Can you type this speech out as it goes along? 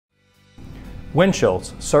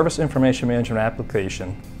Windchill's Service Information Management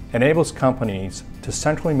application enables companies to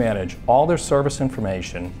centrally manage all their service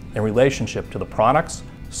information in relationship to the products,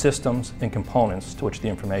 systems, and components to which the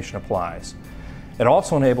information applies. It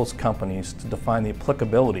also enables companies to define the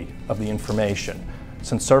applicability of the information,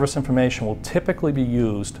 since service information will typically be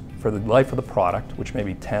used for the life of the product, which may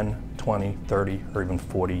be 10, 20, 30, or even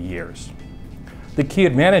 40 years. The key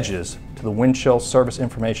advantages to the Windchill Service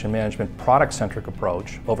Information Management product-centric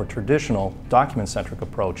approach over traditional document-centric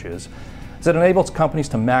approaches is it enables companies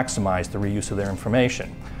to maximize the reuse of their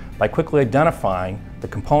information by quickly identifying the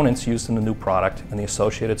components used in the new product and the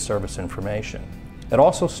associated service information. It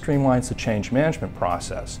also streamlines the change management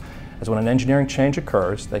process, as when an engineering change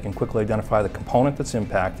occurs, they can quickly identify the component that's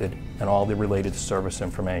impacted and all the related service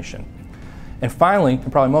information. And finally,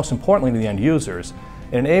 and probably most importantly to the end users,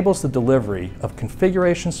 it enables the delivery of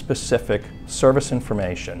configuration-specific service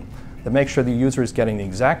information that makes sure the user is getting the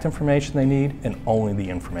exact information they need and only the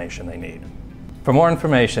information they need. For more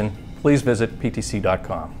information, please visit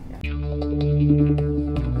ptc.com.